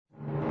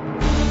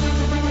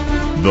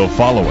The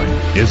following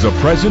is a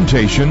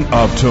presentation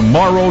of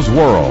Tomorrow's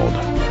World.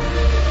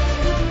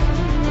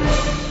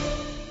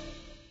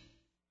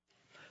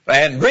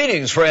 And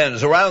greetings,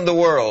 friends, around the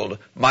world.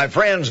 My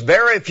friends,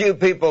 very few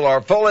people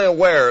are fully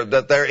aware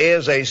that there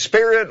is a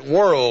spirit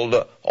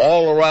world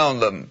all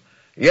around them.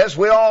 Yes,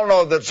 we all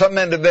know that some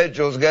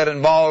individuals get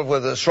involved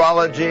with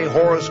astrology,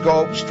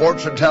 horoscopes,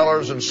 fortune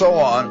tellers, and so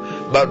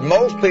on, but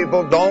most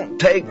people don't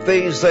take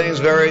these things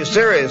very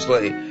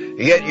seriously.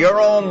 Yet your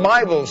own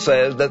Bible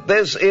says that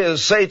this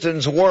is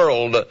Satan's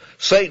world,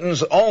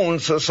 Satan's own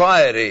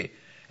society.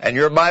 And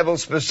your Bible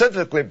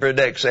specifically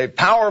predicts a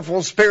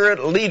powerful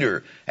spirit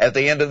leader at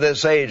the end of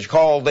this age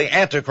called the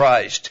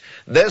Antichrist.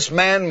 This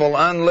man will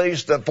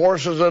unleash the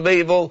forces of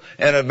evil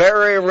in a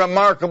very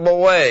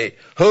remarkable way.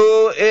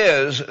 Who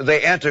is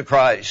the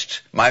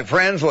Antichrist? My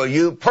friends, will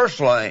you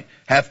personally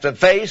have to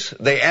face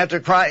the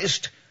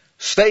Antichrist?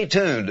 Stay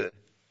tuned.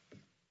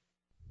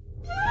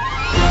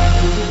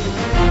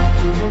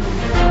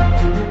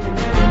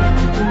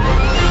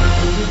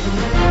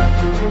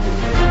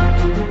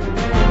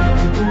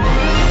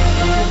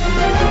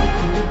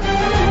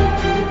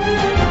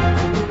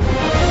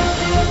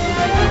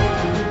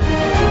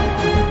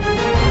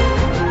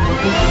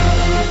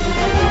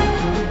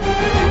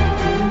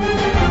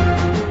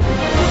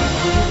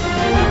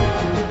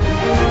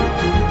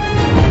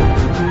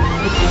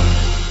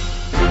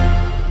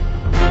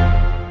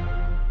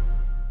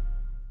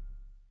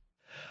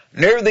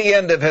 Near the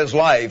end of his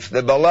life,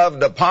 the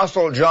beloved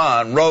Apostle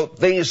John wrote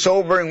these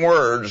sobering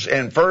words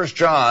in 1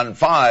 John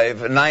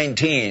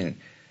 5:19.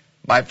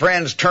 My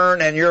friends,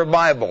 turn in your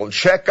Bible,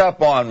 check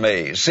up on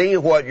me, see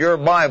what your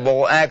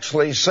Bible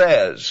actually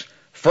says.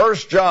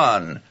 1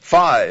 John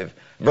 5,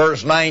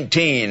 verse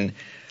 19.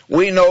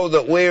 We know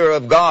that we are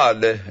of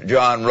God,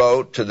 John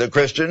wrote to the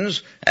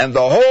Christians, and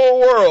the whole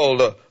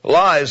world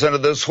lies under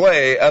the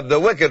sway of the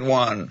wicked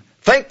one.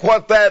 Think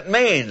what that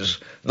means.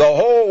 The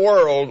whole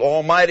world,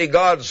 Almighty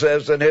God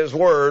says in His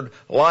Word,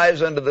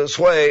 lies under the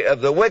sway of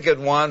the wicked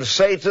one,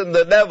 Satan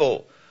the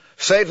devil.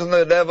 Satan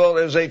the devil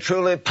is a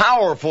truly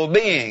powerful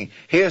being.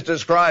 He is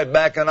described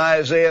back in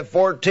Isaiah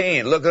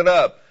 14. Look it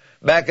up.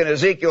 Back in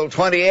Ezekiel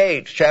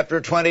 28,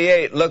 chapter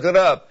 28. Look it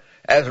up.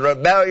 As a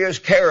rebellious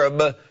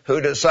cherub who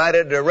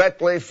decided to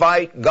directly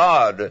fight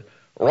God.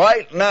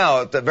 Right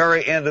now, at the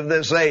very end of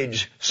this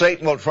age,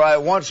 Satan will try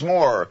once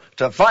more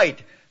to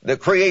fight the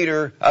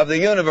creator of the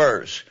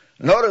universe.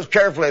 Notice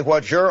carefully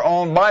what your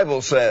own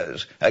Bible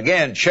says.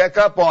 Again, check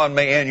up on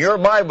me in your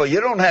Bible.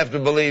 You don't have to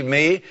believe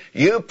me.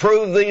 You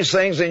prove these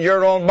things in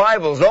your own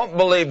Bibles. Don't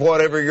believe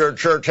whatever your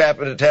church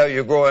happened to tell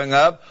you growing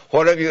up,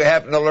 whatever you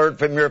happen to learn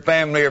from your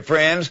family or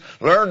friends.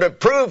 Learn to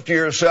prove to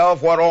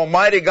yourself what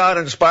Almighty God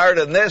inspired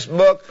in this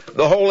book,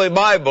 the Holy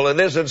Bible. It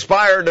is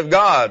inspired of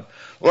God.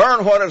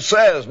 Learn what it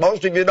says.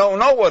 Most of you don't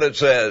know what it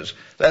says.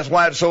 That's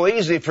why it's so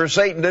easy for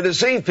Satan to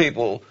deceive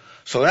people.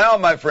 So now,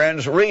 my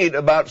friends, read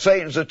about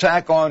Satan's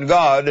attack on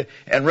God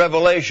in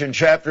Revelation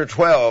chapter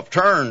 12.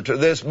 Turn to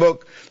this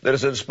book that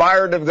is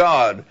inspired of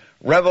God,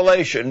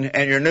 Revelation,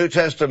 in your New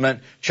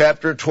Testament,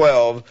 chapter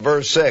 12,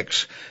 verse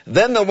 6.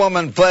 Then the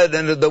woman fled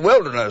into the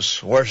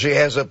wilderness, where she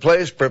has a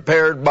place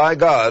prepared by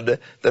God,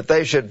 that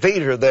they should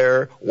feed her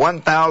there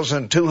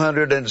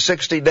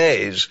 1,260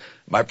 days.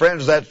 My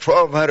friends, that's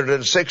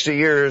 1,260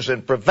 years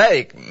in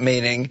prophetic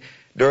meaning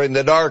during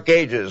the dark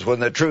ages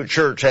when the true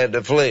church had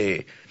to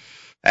flee.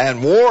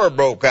 And war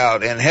broke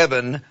out in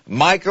heaven.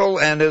 Michael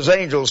and his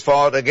angels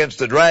fought against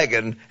the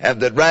dragon, and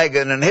the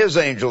dragon and his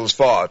angels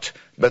fought.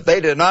 But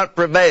they did not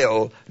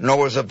prevail, nor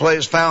was a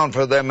place found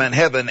for them in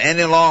heaven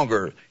any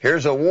longer.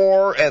 Here's a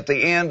war at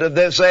the end of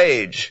this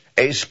age,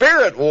 a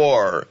spirit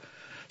war.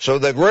 So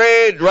the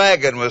great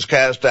dragon was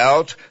cast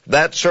out,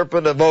 that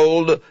serpent of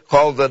old,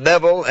 called the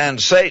devil and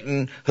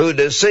Satan, who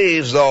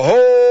deceives the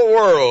whole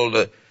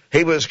world.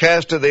 He was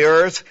cast to the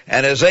earth,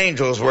 and his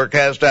angels were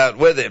cast out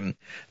with him.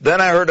 Then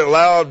I heard a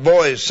loud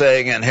voice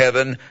saying in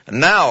heaven,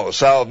 now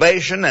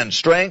salvation and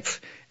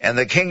strength and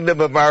the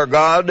kingdom of our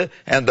God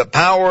and the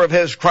power of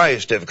his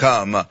Christ have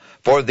come.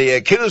 For the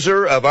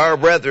accuser of our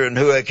brethren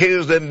who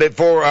accused them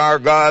before our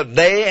God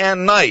day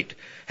and night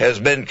has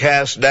been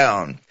cast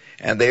down.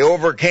 And they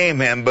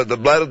overcame him by the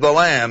blood of the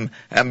Lamb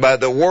and by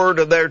the word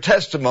of their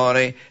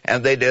testimony,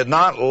 and they did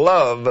not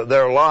love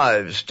their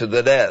lives to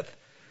the death.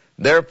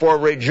 Therefore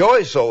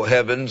rejoice, O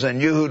heavens,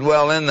 and you who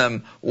dwell in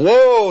them.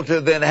 Woe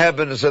to the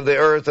inhabitants of the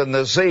earth and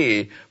the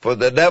sea, for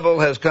the devil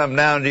has come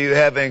down to you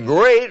having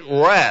great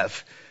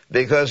wrath,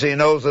 because he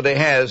knows that he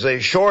has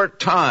a short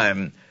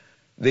time,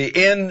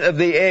 the end of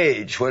the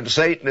age, when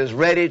Satan is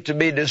ready to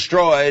be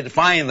destroyed.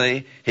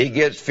 Finally, he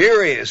gets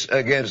furious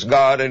against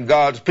God and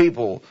God's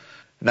people.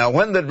 Now,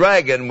 when the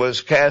dragon was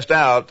cast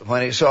out,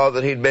 when he saw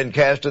that he'd been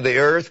cast to the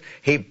earth,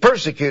 he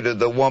persecuted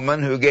the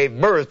woman who gave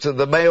birth to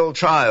the male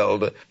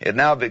child. It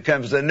now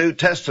becomes the New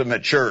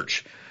Testament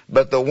church.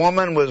 But the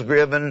woman was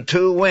given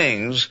 2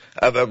 wings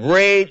of a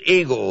great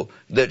eagle,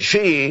 that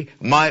she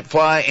might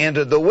fly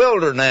into the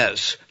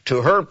wilderness,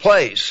 to her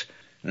place.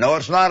 No,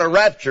 it's not a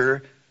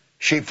rapture.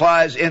 she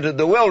flies into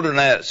the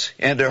wilderness,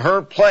 into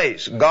her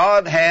place.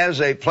 God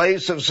has a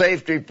place of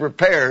safety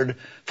prepared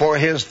for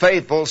His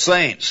faithful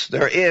saints.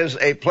 There is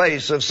a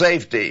place of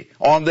safety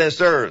on this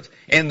earth.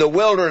 In the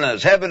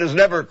wilderness, heaven is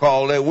never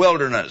called a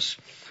wilderness,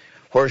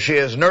 where she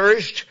is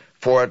nourished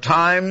for a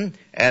time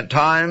and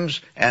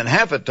times and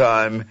half a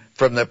time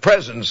from the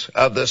presence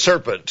of the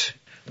serpent.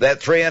 That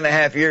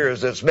 3.5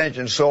 years that's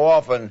mentioned so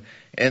often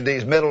in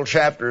these middle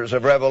chapters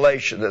of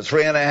Revelation, the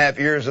 3.5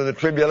 years of the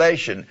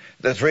tribulation,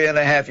 the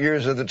 3.5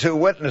 years of the two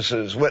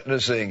witnesses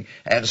witnessing,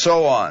 and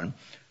so on.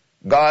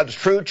 God's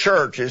true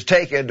church is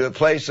taken to a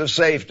place of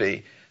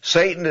safety.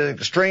 Satan is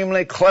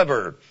extremely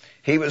clever.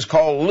 He was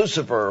called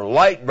Lucifer,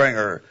 light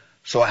bringer.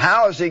 So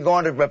how is he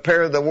going to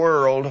prepare the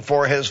world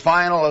for his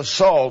final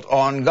assault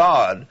on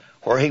God,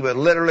 where he would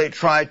literally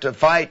try to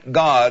fight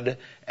God?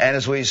 And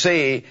as we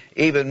see,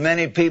 even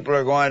many people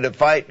are going to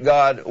fight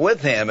God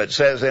with him. It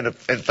says, in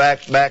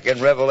fact, back in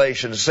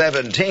Revelation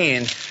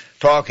 17,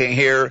 talking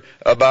here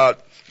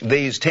about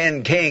these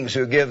 10 kings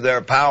who give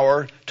their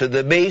power to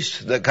the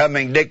beast, the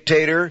coming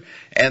dictator.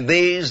 And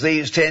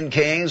these 10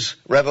 kings,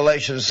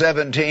 Revelation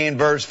 17,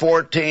 verse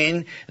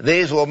 14,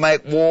 these will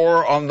make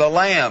war on the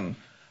Lamb.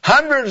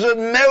 Hundreds of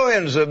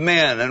millions of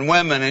men and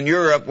women in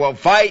Europe will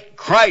fight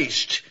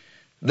Christ.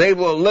 They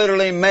will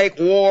literally make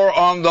war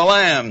on the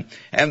Lamb,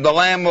 and the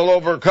Lamb will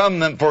overcome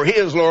them, for He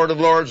is Lord of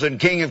lords and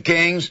King of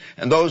kings,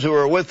 and those who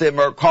are with Him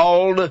are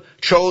called,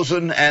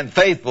 chosen, and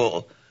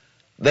faithful.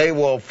 They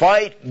will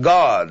fight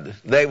God.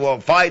 They will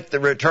fight the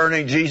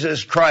returning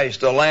Jesus Christ,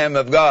 the Lamb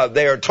of God.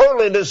 They are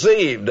totally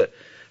deceived.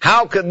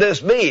 How could this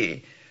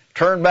be?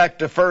 Turn back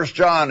to 1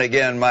 John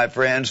again, my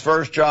friends.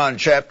 1 John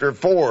chapter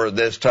 4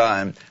 this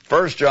time.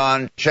 1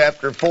 John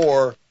chapter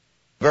 4,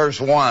 verse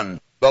 1.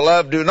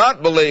 Beloved, do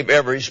not believe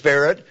every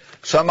spirit.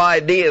 Some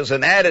ideas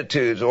and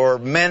attitudes, or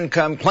men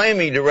come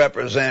claiming to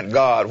represent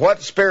God.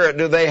 What spirit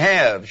do they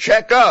have?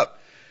 Check up.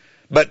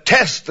 But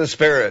test the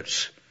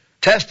spirits.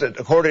 Test it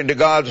according to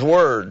God's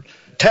word.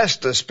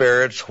 Test the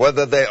spirits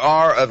whether they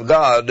are of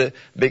God,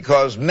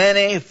 because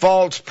many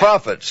false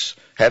prophets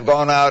have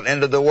gone out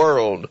into the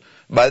world.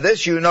 By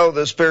this you know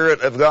the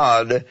Spirit of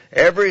God.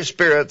 Every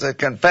spirit that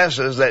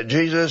confesses that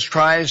Jesus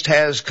Christ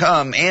has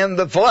come in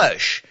the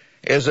flesh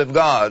is of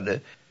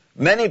God.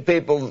 Many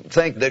people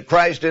think that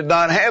Christ did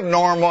not have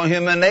normal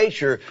human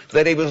nature,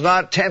 that He was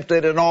not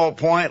tempted in all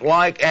point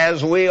like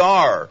as we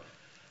are.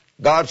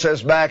 God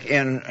says back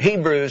in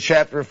Hebrews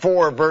chapter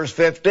 4, verse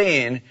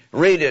 15,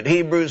 read it,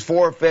 Hebrews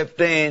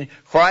 4:15,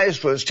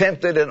 Christ was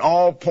tempted in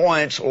all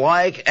points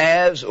like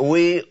as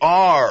we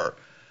are.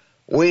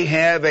 We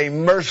have a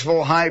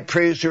merciful high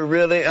priest who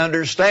really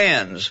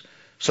understands.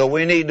 So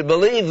we need to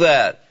believe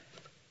that.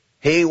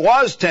 He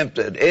was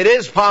tempted. It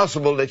is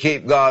possible to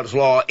keep God's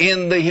law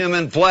in the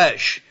human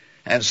flesh.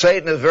 And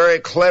Satan has very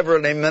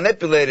cleverly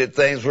manipulated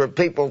things where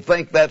people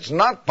think that's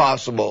not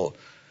possible.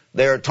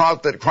 They are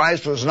taught that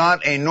Christ was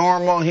not a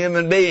normal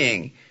human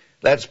being.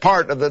 That's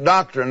part of the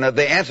doctrine of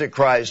the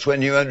Antichrist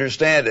when you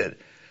understand it.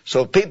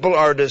 So people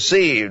are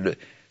deceived.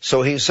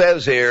 So he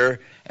says here,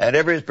 and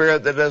every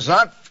spirit that does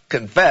not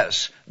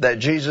confess that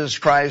Jesus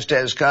Christ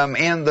has come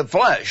in the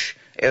flesh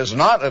is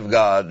not of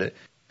God.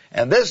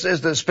 And this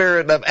is the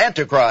spirit of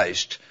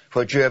Antichrist,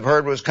 which you have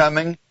heard was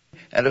coming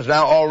and is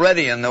now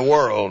already in the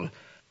world.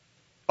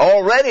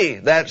 Already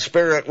that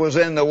spirit was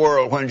in the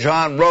world when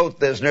John wrote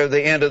this near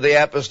the end of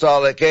the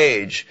apostolic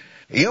age.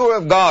 You are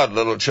of God,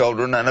 little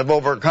children, and have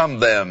overcome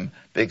them,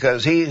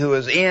 because he who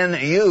is in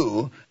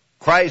you,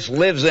 Christ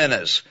lives in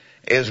us,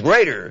 is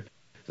greater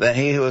than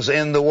he who is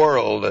in the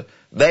world.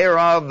 They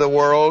are of the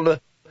world,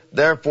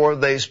 therefore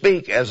they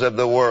speak as of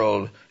the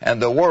world,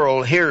 and the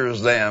world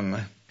hears them.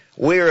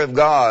 We are of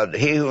God.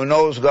 He who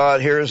knows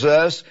God hears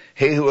us.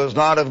 He who is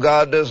not of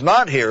God does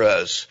not hear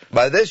us.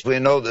 By this we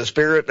know the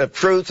spirit of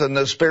truth and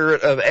the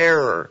spirit of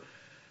error.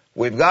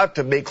 We've got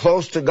to be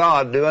close to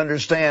God to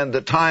understand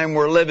the time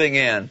we're living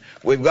in.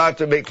 We've got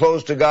to be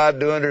close to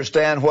God to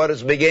understand what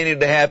is beginning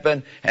to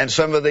happen and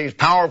some of these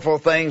powerful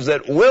things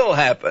that will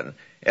happen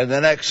in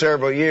the next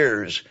several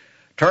years.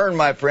 Turn,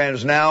 my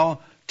friends, now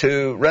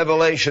to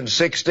Revelation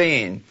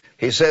 16.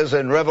 He says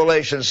in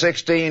Revelation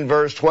 16,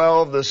 verse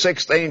 12, the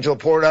sixth angel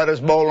poured out his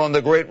bowl on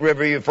the great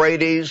river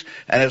Euphrates,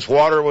 and its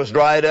water was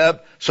dried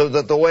up, so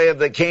that the way of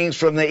the kings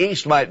from the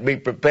east might be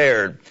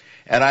prepared.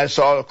 And I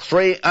saw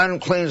 3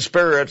 unclean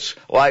spirits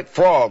like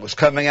frogs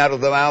coming out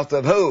of the mouth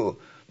of who?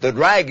 The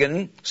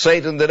dragon,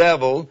 Satan the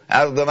devil,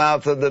 out of the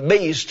mouth of the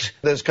beast,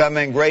 this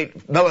coming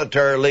great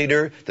military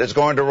leader that's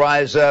going to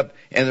rise up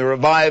in the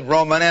revived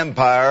Roman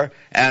Empire,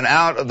 and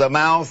out of the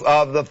mouth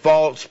of the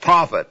false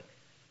prophet.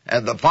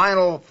 And the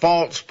final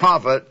false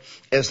prophet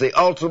is the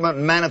ultimate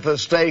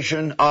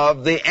manifestation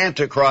of the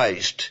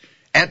Antichrist.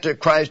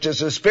 Antichrist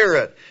is a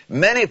spirit.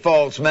 Many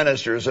false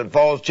ministers and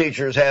false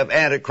teachers have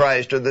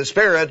Antichrist of the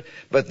spirit,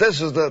 but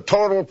this is the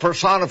total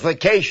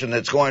personification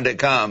that's going to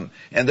come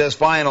in this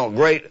final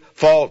great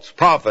false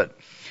prophet.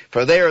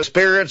 For they are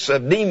spirits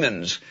of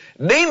demons.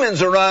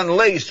 Demons are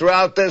unleashed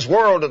throughout this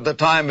world at the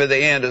time of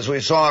the end, as we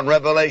saw in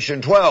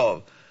Revelation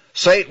 12.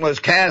 Satan was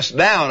cast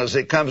down as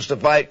he comes to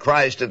fight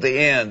Christ at the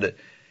end.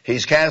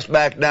 He's cast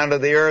back down to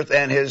the earth,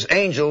 and his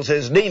angels,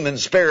 his demon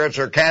spirits,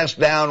 are cast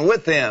down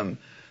with him.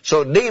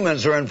 So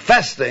demons are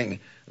infesting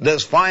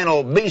this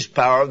final beast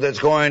power that's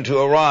going to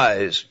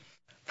arise.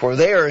 For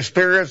they are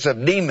spirits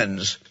of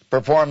demons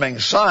performing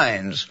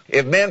signs.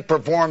 If men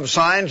perform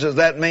signs, does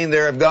that mean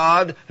they're of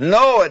God?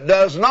 No, it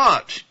does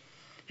not.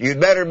 You'd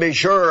better be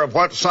sure of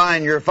what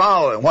sign you're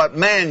following, what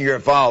man you're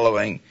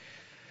following.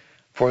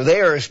 For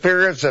they are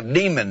spirits of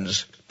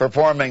demons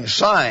performing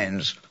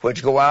signs,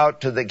 which go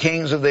out to the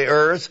kings of the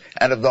earth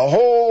and of the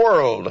whole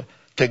world,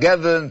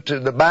 together to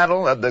the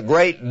battle of the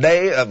great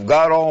day of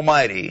God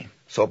Almighty.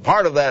 So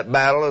part of that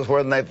battle is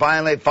when they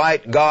finally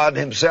fight God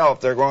himself.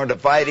 They're going to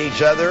fight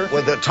each other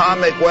with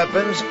atomic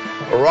weapons,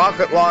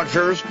 rocket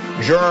launchers,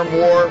 germ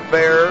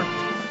warfare,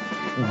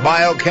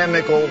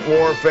 biochemical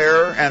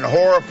warfare, and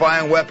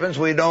horrifying weapons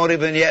we don't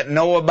even yet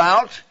know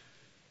about.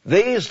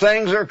 These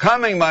things are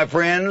coming, my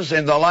friends,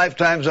 in the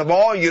lifetimes of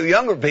all you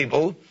younger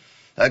people.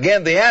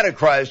 Again, the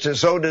Antichrist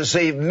has so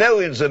deceived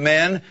millions of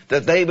men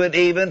that they would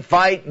even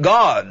fight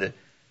God.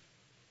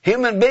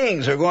 Human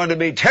beings are going to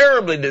be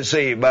terribly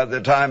deceived by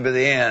the time of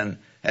the end.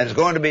 And it's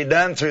going to be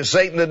done through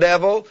Satan the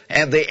devil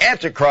and the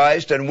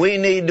Antichrist, and we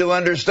need to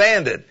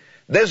understand it.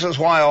 This is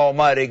why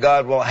Almighty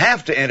God will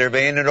have to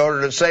intervene in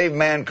order to save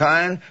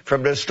mankind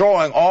from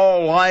destroying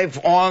all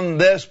life on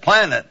this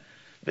planet,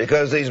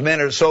 because these men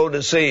are so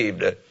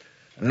deceived.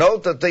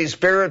 Note that these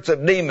spirits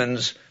of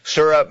demons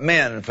stir up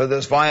men for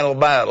this final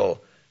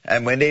battle,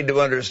 and we need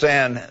to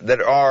understand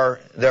that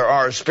there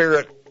are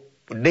spirit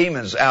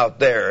demons out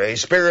there, a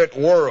spirit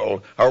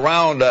world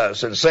around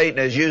us, and Satan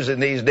is using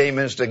these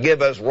demons to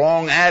give us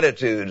wrong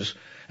attitudes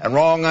and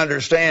wrong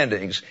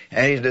understandings,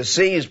 and he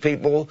deceives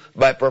people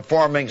by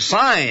performing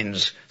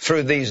signs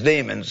through these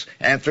demons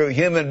and through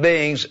human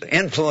beings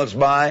influenced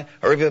by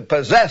or even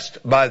possessed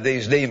by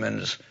these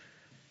demons.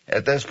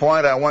 At this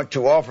point, I want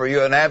to offer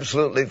you an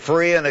absolutely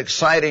free and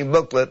exciting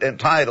booklet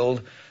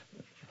entitled,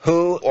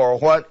 Who or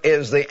What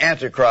is the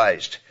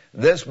Antichrist?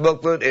 This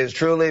booklet is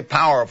truly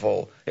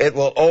powerful. It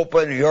will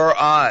open your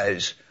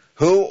eyes.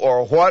 Who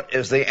or what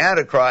is the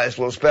Antichrist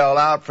will spell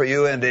out for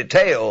you in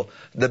detail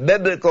the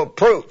biblical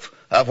proof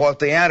of what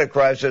the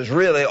Antichrist is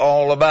really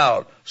all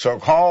about. So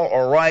call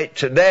or write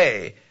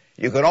today.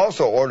 You can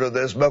also order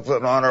this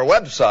booklet on our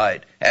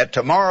website at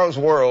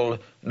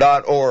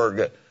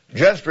tomorrowsworld.org.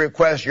 Just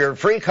request your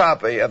free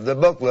copy of the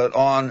booklet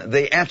on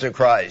the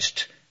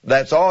Antichrist.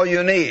 That's all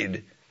you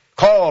need.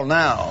 Call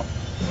now.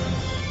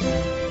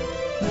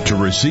 To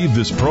receive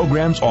this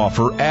program's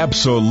offer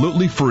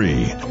absolutely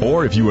free,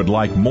 or if you would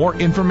like more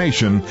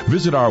information,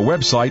 visit our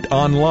website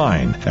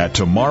online at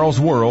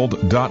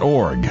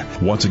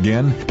tomorrowsworld.org. Once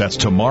again, that's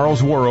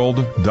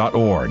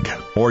tomorrowsworld.org.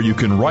 Or you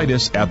can write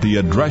us at the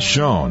address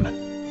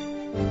shown.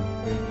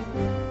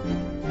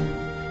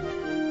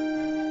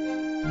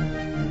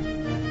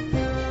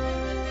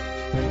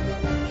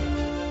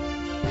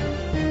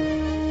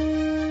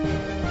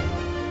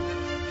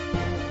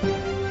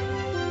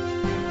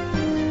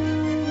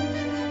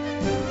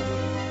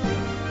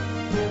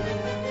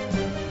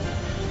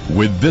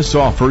 With this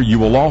offer, you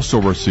will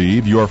also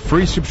receive your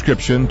free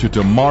subscription to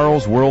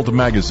Tomorrow's World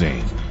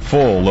magazine,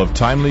 full of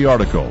timely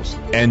articles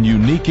and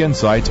unique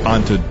insights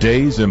on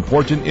today's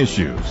important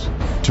issues.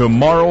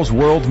 Tomorrow's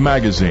World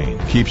magazine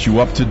keeps you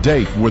up to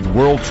date with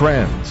world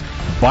trends,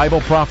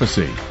 Bible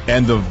prophecy,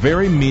 and the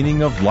very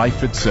meaning of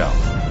life itself.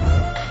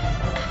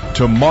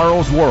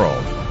 Tomorrow's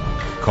World.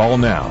 Call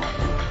now.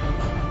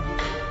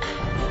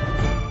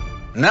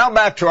 Now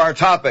back to our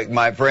topic,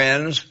 my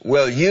friends.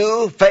 Will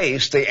you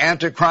face the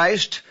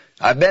Antichrist?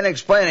 I've been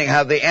explaining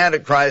how the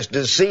Antichrist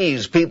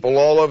deceives people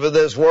all over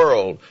this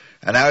world,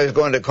 and how he's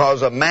going to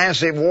cause a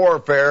massive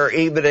warfare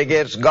even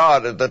against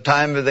God at the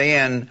time of the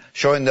end,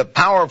 showing the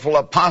powerful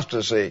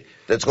apostasy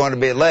that's going to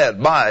be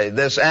led by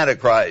this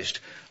Antichrist.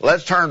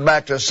 Let's turn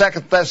back to 2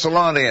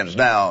 Thessalonians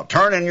now.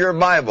 Turn in your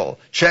Bible.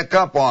 Check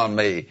up on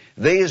me.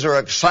 These are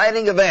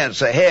exciting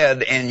events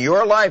ahead in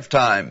your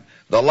lifetime,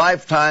 the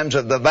lifetimes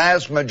of the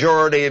vast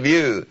majority of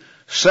you.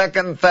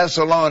 2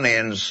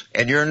 Thessalonians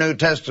in your New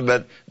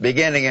Testament,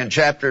 beginning in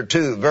chapter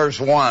 2, verse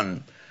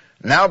 1.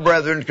 Now,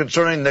 brethren,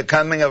 concerning the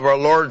coming of our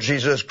Lord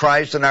Jesus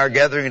Christ and our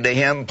gathering to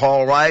him,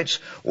 Paul writes,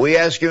 we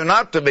ask you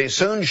not to be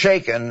soon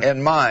shaken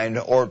in mind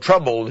or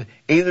troubled,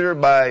 either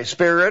by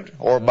spirit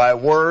or by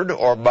word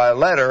or by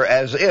letter,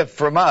 as if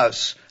from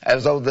us,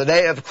 as though the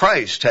day of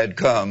Christ had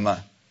come.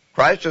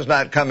 Christ is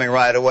not coming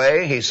right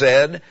away, he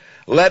said.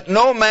 Let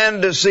no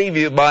man deceive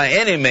you by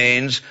any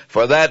means,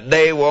 for that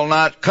day will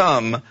not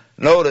come.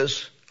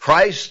 Notice,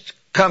 Christ's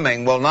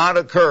coming will not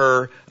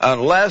occur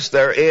unless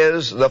there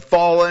is the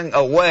falling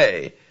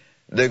away.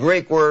 The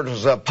Greek word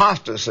is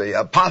apostasy,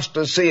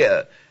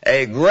 apostasia,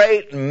 a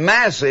great,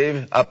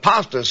 massive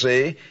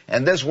apostasy,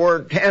 and this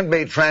word can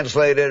be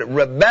translated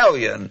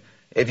rebellion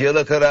if you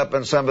look it up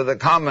in some of the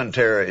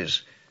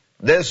commentaries.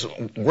 This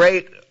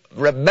great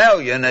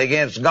rebellion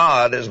against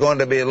God is going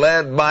to be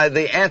led by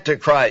the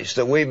Antichrist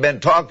that we've been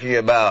talking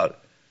about.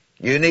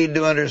 You need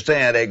to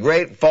understand, a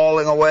great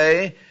falling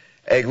away,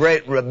 a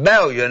great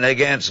rebellion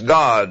against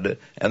God.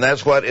 And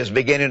that's what is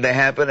beginning to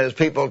happen as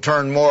people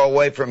turn more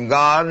away from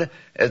God,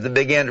 as they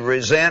begin to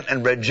resent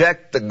and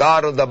reject the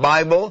God of the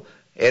Bible.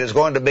 It is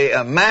going to be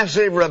a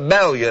massive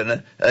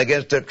rebellion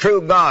against the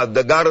true God,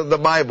 the God of the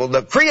Bible,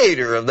 the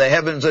creator of the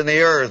heavens and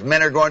the earth.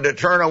 Men are going to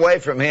turn away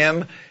from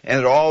him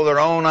into all their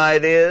own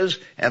ideas,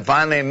 and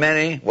finally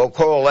many will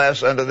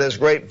coalesce under this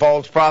great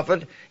false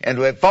prophet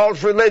into a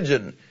false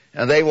religion,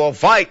 and they will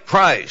fight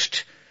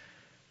Christ.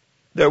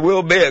 There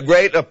will be a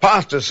great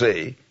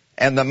apostasy,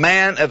 and the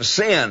man of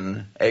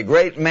sin, a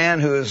great man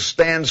who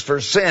stands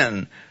for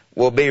sin,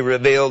 will be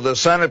revealed, the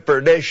son of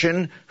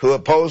perdition, who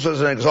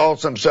opposes and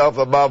exalts himself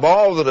above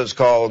all that is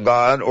called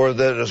God or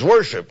that is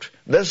worshipped.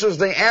 This is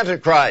the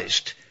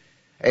Antichrist,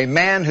 a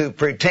man who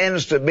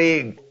pretends to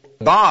be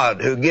God,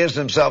 who gives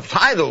himself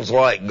titles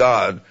like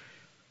God.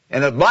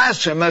 In a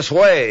blasphemous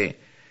way,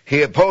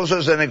 he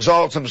opposes and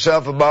exalts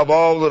himself above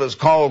all that is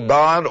called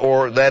God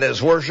or that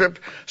is worshipped,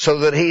 so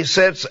that he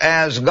sits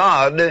as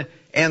God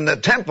in the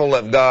temple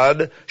of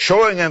God,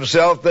 showing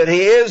himself that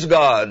he is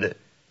God.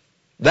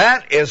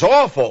 That is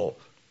awful.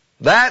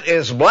 That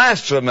is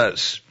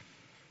blasphemous.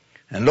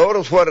 And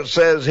notice what it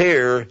says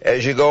here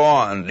as you go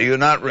on. Do you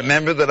not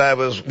remember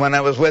that when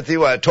I was with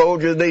you, I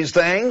told you these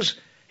things?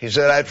 He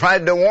said, I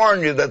tried to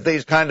warn you that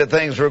these kind of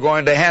things were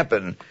going to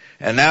happen.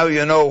 And now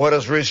you know what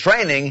is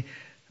restraining,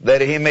 that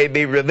he may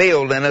be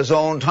revealed in his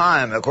own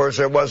time. Of course,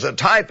 there was a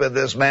type of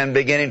this man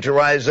beginning to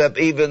rise up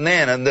even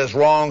then in this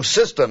wrong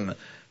system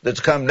that's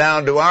come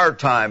down to our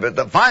time. But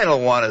the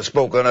final one is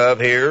spoken of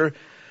here.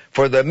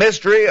 For the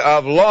mystery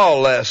of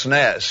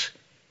lawlessness.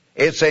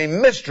 It's a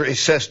mystery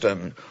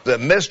system. The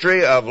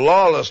mystery of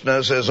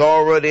lawlessness is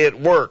already at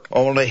work.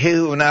 Only he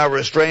who now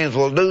restrains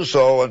will do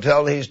so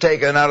until he's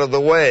taken out of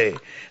the way.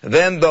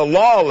 Then the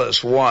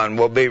lawless one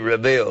will be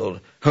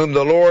revealed, whom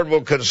the Lord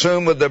will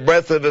consume with the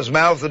breath of his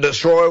mouth and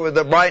destroy with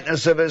the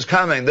brightness of his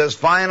coming. This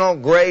final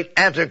great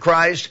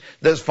Antichrist,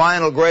 this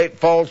final great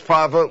false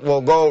prophet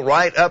will go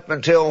right up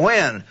until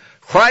when?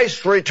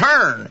 Christ's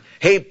return.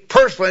 He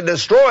personally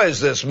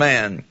destroys this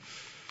man.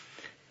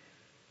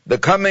 The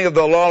coming of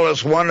the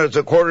lawless one is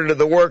according to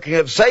the working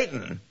of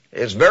Satan.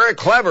 It's very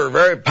clever,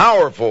 very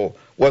powerful,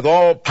 with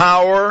all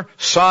power,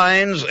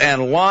 signs,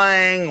 and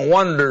lying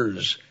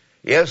wonders.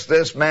 Yes,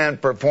 this man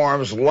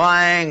performs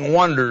lying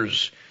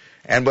wonders,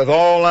 and with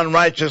all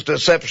unrighteous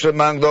deception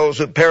among those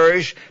who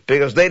perish,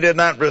 because they did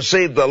not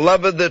receive the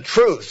love of the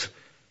truth,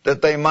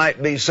 that they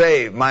might be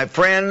saved. My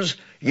friends,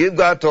 you've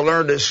got to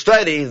learn to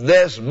study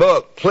this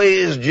book.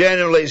 Please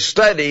genuinely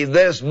study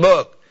this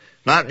book.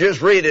 Not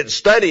just read it,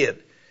 study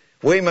it.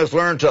 We must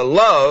learn to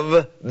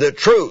love the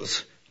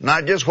truth,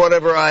 not just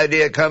whatever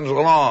idea comes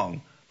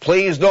along.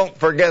 Please don't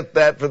forget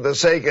that for the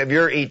sake of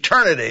your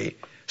eternity.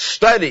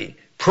 Study,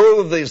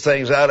 prove these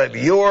things out of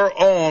your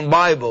own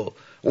Bible.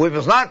 We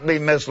must not be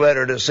misled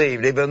or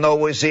deceived, even though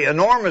we see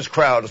enormous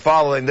crowds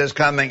following this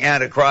coming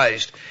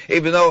Antichrist,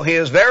 even though he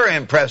is very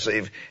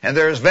impressive, and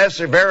there is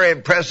very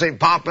impressive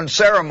pomp and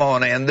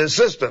ceremony in this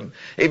system,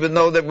 even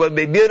though there would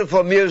be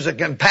beautiful music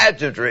and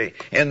pageantry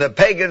in the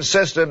pagan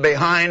system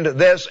behind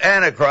this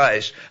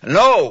Antichrist.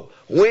 No,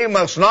 we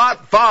must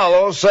not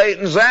follow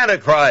Satan's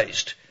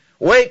Antichrist.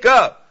 Wake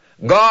up.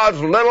 God's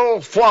little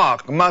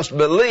flock must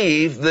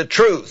believe the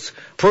truth.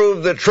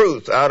 Prove the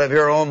truth out of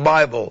your own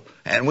Bible.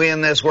 And we in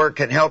this work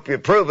can help you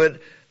prove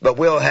it, but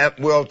we'll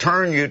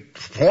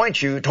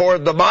point you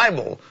toward the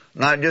Bible.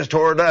 Not just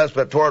toward us,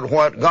 but toward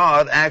what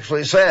God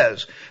actually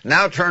says.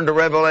 Now turn to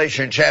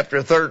Revelation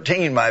chapter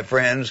 13, my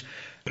friends.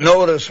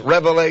 Notice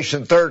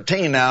Revelation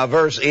 13 now,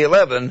 verse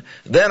 11.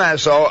 Then I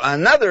saw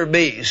another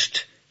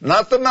beast,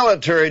 not the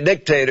military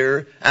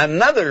dictator,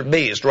 another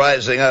beast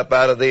rising up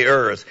out of the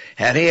earth.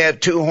 And he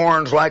had two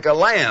horns like a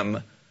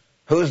lamb.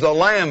 Who's the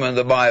lamb in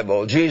the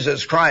Bible?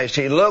 Jesus Christ.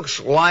 He looks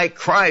like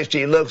Christ.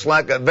 He looks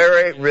like a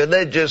very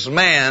religious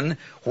man.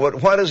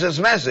 What is his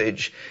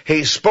message?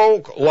 He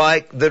spoke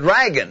like the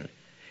dragon.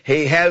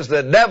 He has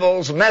the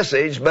devil's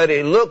message, but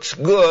he looks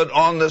good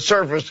on the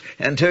surface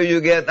until you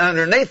get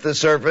underneath the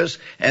surface,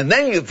 and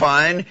then you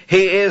find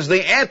he is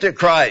the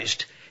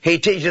Antichrist. He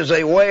teaches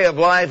a way of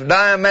life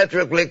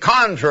diametrically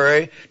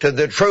contrary to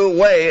the true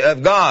way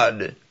of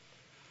God.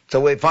 So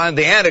we find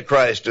the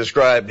Antichrist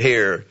described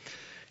here.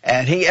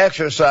 And he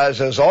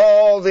exercises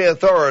all the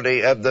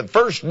authority of the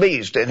first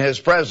beast in his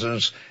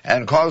presence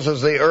and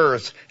causes the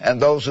earth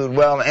and those who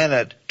dwell in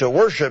it to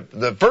worship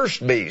the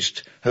first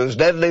beast whose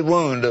deadly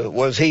wound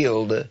was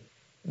healed.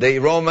 The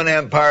Roman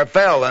Empire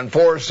fell in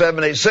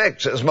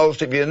 476, as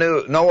most of you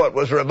know. It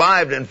was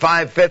revived in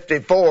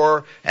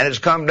 554 and has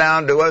come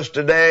down to us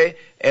today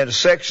in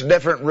 6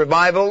 different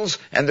revivals,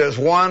 and there's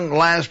one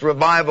last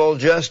revival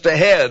just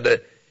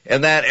ahead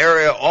in that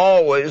area,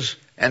 always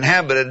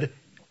inhabited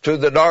through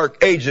the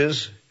Dark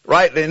Ages,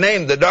 rightly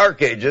named the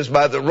Dark Ages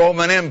by the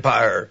Roman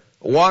Empire.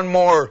 One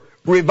more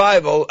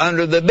revival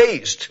under the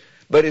beast,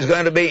 but he's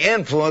going to be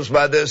influenced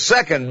by this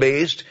second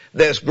beast,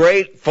 this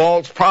great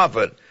false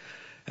prophet.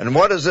 And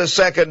what does this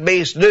second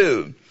beast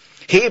do?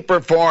 He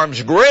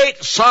performs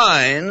great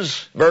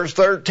signs, verse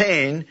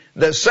 13,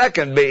 the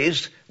second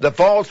beast, the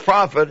false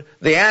prophet,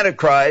 the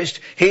Antichrist,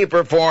 he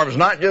performs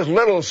not just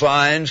little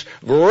signs,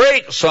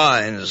 great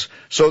signs,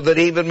 so that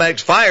he even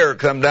makes fire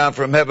come down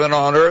from heaven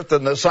on earth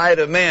in the sight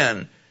of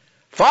men.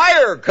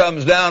 Fire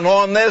comes down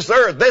on this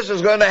earth. This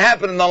is going to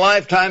happen in the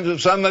lifetimes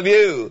of some of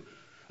you.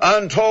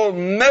 Untold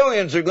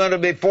millions are going to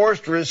be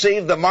forced to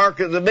receive the mark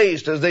of the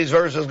beast, as these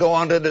verses go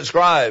on to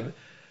describe.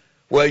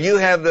 Will you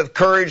have the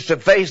courage to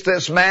face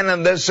this man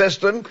and this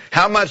system?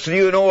 How much do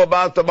you know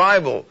about the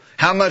Bible?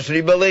 How much do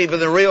you believe in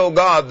the real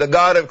God, the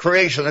God of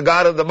creation, the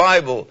God of the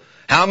Bible?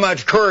 How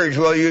much courage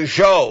will you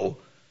show?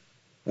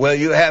 Will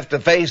you have to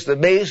face the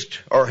beast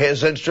or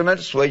his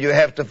instruments? Will you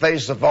have to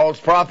face the false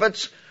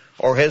prophets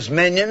or his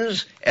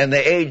minions and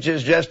the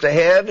ages just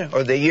ahead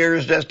or the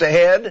years just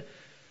ahead?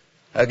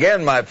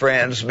 Again, my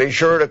friends, be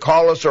sure to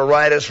call us or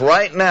write us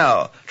right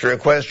now to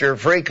request your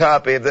free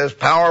copy of this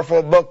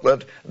powerful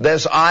booklet,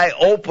 this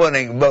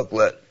eye-opening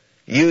booklet.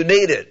 You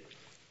need it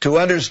to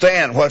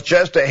understand what's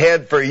just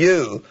ahead for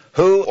you,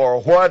 who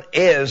or what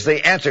is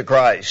the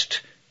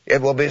Antichrist.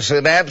 It will be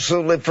sent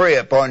absolutely free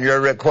upon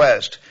your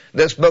request.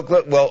 This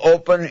booklet will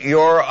open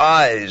your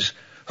eyes.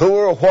 Who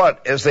or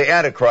what is the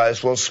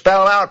Antichrist will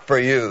spell out for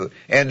you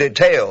in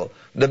detail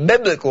the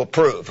biblical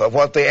proof of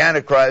what the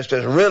Antichrist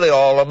is really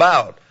all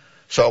about.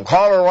 So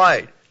call or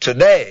write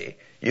today.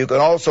 You can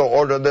also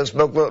order this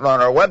booklet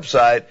on our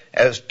website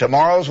as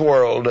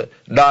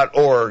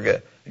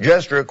tomorrowsworld.org.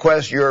 Just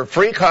request your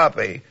free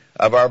copy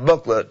of our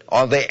booklet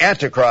on the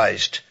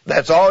Antichrist.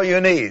 That's all you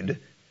need.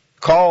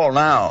 Call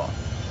now.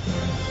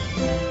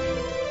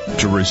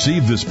 To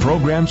receive this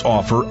program's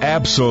offer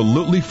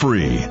absolutely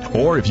free,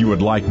 or if you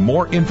would like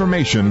more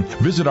information,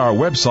 visit our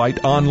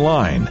website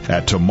online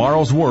at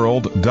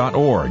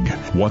tomorrowsworld.org.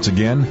 Once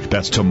again,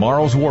 that's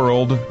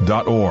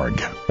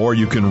tomorrowsworld.org. Or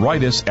you can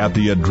write us at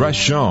the address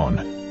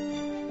shown.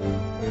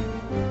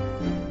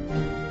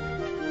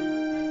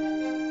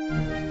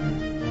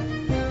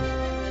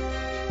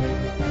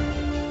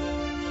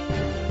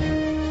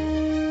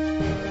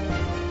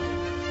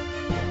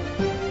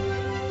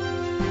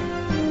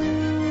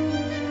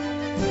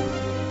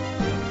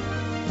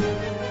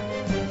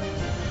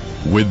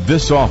 With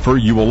this offer,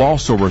 you will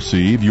also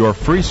receive your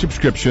free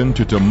subscription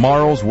to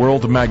Tomorrow's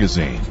World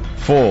magazine,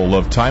 full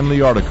of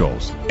timely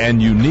articles and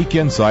unique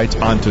insights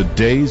on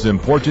today's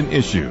important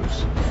issues.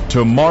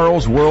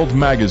 Tomorrow's World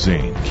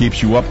magazine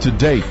keeps you up to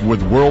date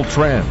with world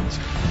trends,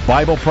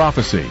 Bible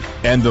prophecy,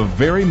 and the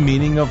very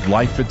meaning of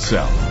life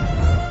itself.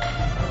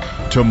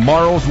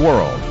 Tomorrow's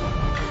World.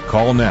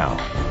 Call now.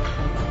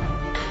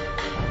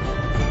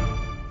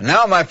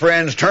 Now, my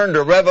friends, turn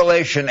to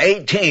Revelation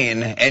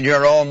 18 in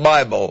your own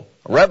Bible.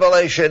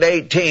 Revelation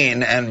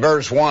 18 and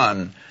verse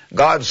 1.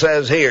 God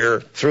says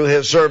here, through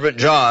his servant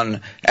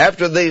John,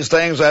 "After these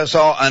things I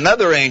saw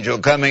another angel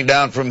coming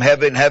down from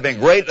heaven, having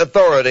great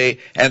authority,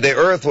 and the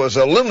earth was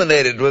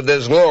illuminated with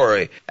his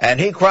glory. And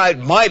he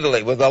cried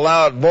mightily with a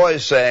loud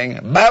voice,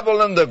 saying,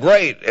 Babylon the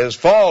Great is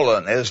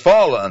fallen,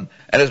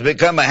 and has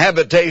become a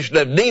habitation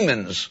of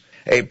demons,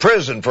 a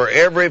prison for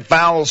every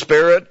foul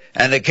spirit,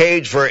 and a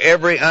cage for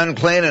every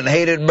unclean and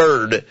hated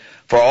bird.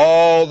 For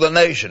all the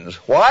nations,"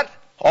 what?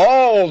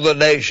 "All the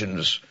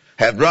nations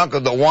have drunk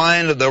of the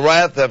wine of the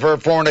wrath of her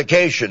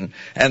fornication,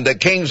 and the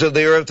kings of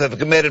the earth have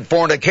committed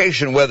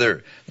fornication with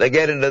her." They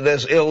get into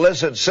this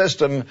illicit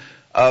system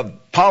of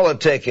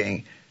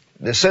politicking,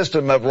 the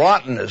system of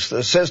rottenness,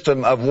 the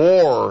system of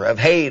war, of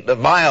hate, of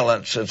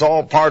violence. It's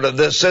all part of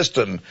this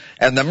system.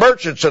 And the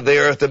merchants of the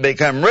earth have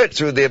become rich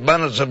through the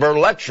abundance of her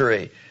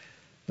luxury.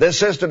 This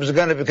system is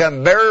going to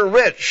become very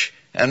rich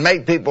and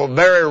make people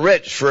very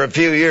rich for a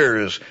few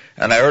years.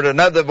 And I heard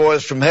another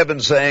voice from heaven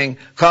saying,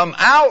 "Come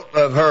out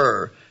of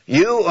her."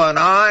 You and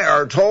I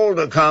are told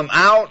to come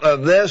out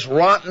of this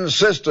rotten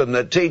system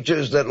that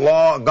teaches that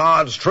law,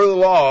 God's true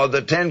law,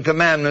 the Ten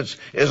Commandments,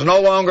 is no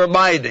longer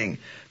binding.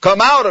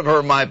 Come out of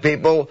her, my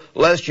people,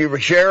 lest you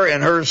share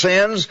in her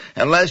sins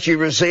and lest you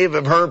receive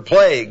of her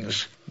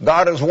plagues.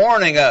 God is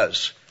warning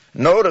us.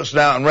 Notice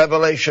now in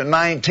Revelation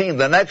 19,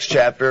 the next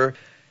chapter,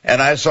 "And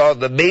I saw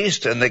the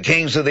beast and the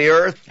kings of the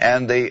earth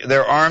and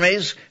their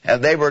armies, and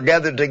they were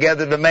gathered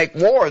together to make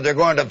war." They're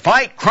going to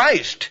fight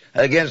Christ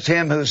against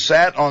him who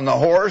sat on the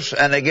horse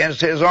and against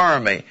his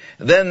army.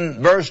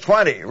 Then verse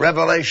 20,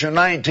 Revelation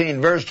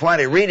 19, verse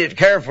 20, read it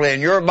carefully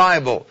in your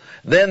Bible.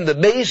 "Then the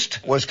beast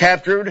was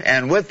captured,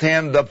 and with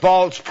him the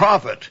false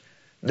prophet."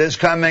 This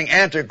coming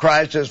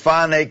Antichrist is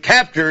finally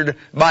captured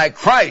by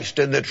Christ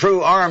in the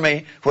true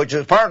army, which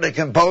is partly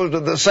composed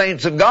of the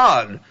saints of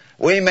God.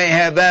 We may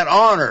have that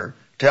honor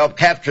to help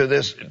capture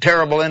this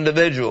terrible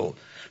individual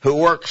who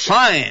works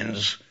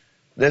signs.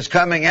 This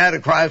coming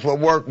Antichrist will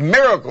work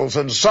miracles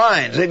and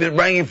signs, even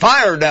bringing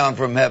fire down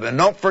from heaven.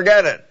 Don't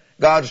forget it.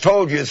 God's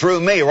told you through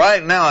me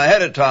right now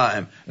ahead of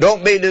time.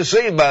 Don't be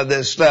deceived by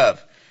this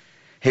stuff.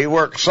 He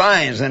works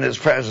signs in his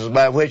presence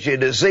by which he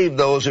deceived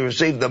those who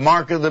received the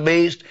mark of the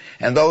beast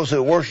and those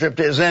who worshipped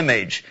his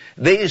image.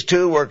 These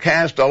two were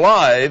cast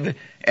alive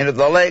into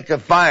the lake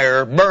of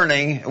fire,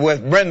 burning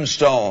with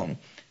brimstone.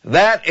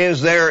 That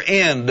is their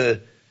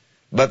end.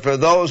 But for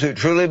those who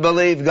truly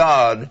believe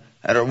God,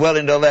 and are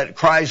willing to let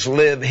Christ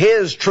live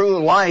His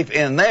true life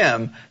in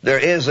them, there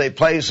is a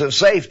place of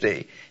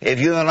safety. If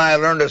you and I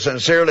learn to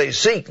sincerely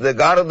seek the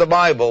God of the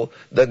Bible,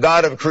 the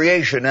God of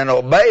creation, and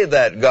obey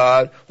that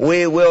God,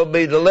 we will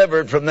be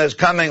delivered from this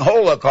coming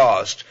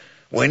Holocaust.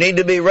 We need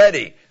to be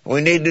ready.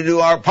 We need to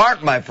do our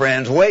part, my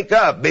friends. Wake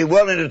up. Be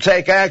willing to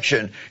take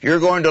action. You're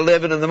going to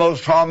live into the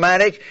most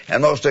traumatic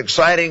and most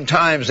exciting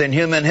times in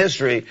human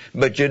history,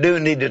 but you do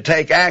need to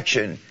take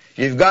action.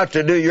 You've got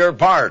to do your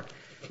part.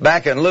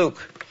 Back in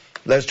Luke,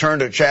 let's turn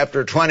to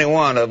chapter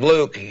 21 of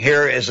Luke.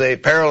 Here is a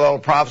parallel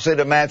prophecy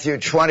to Matthew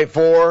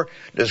 24,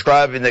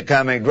 describing the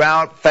coming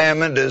drought,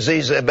 famine,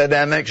 disease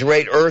epidemics,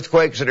 great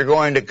earthquakes that are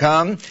going to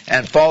come,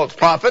 and false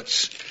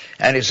prophets.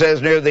 And he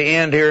says near the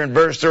end here in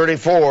verse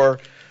 34,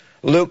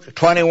 Luke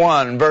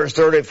 21, verse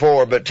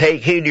 34, but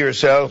take heed to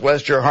yourselves,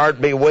 lest your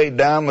heart be weighed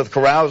down with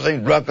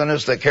carousing,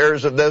 drunkenness, the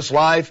cares of this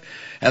life,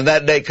 and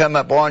that day come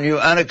upon you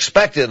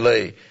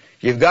unexpectedly.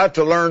 You've got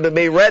to learn to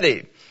be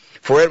ready,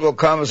 for it will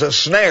come as a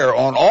snare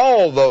on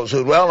all those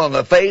who dwell on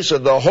the face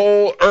of the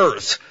whole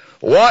earth.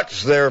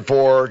 Watch,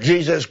 therefore,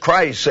 Jesus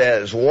Christ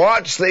says,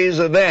 watch these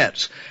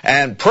events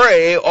and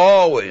pray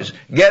always.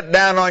 Get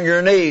down on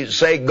your knees.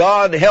 Say,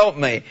 God, help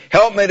me.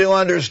 Help me to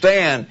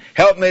understand.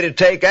 Help me to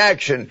take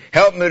action.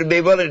 Help me to be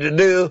willing to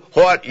do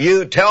what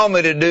you tell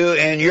me to do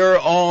in your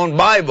own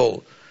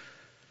Bible.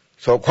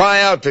 So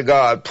cry out to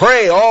God.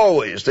 Pray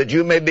always that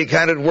you may be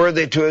counted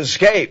worthy to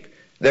escape.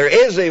 There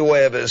is a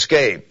way of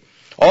escape.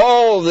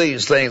 All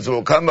these things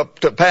will come up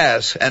to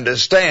pass and to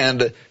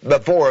stand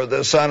before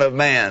the Son of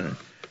Man.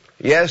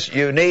 Yes,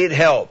 you need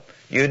help.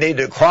 You need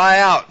to cry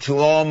out to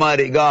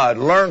Almighty God.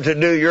 Learn to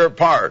do your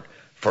part.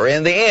 For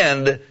in the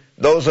end,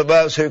 those of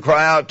us who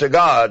cry out to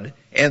God,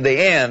 in the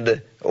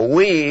end,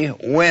 we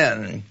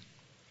win.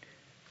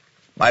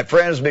 My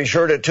friends, be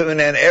sure to tune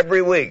in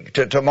every week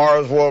to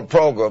Tomorrow's World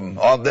program.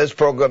 On this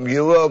program,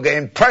 you will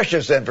gain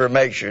precious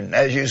information,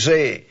 as you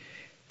see.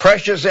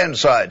 Precious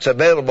insights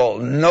available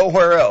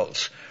nowhere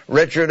else.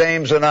 Richard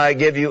Ames and I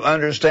give you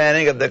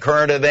understanding of the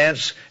current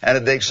events and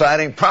of the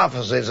exciting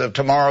prophecies of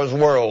tomorrow's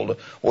world.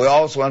 We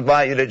also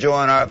invite you to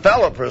join our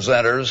fellow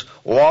presenters,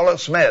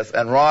 Wallace Smith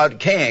and Rod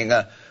King,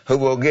 who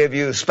will give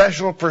you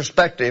special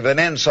perspective and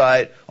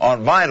insight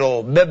on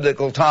vital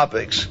biblical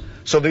topics.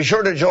 So be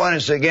sure to join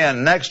us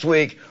again next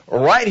week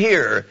right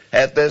here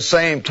at this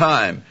same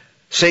time.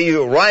 See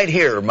you right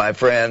here, my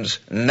friends,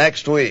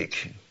 next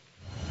week.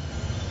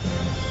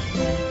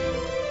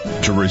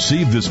 To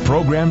receive this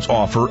program's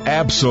offer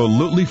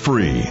absolutely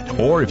free,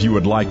 or if you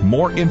would like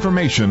more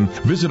information,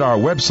 visit our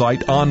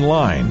website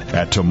online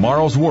at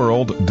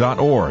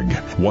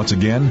tomorrowsworld.org. Once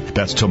again,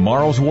 that's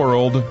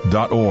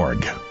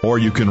tomorrowsworld.org. Or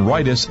you can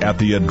write us at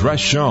the address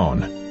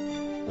shown.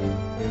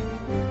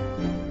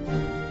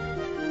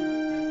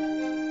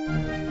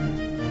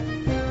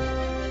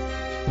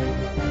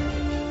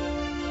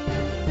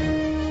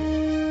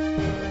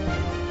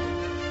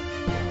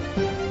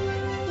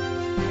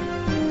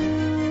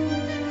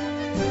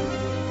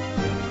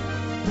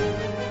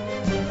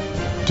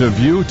 To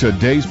view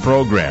today's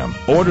program,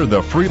 order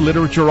the free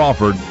literature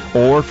offered,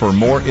 or for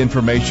more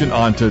information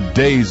on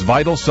today's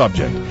vital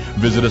subject,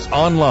 visit us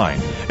online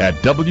at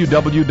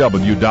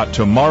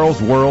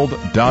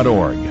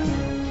www.tomorrowsworld.org.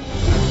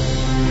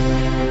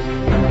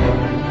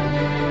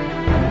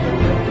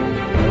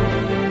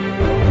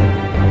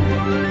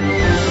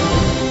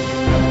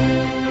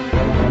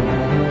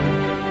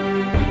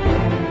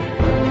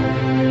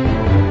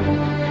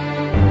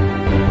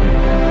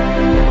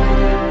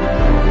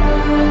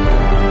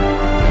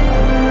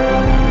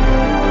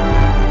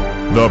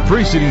 The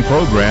preceding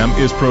program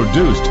is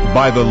produced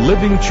by the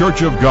Living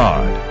Church of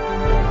God.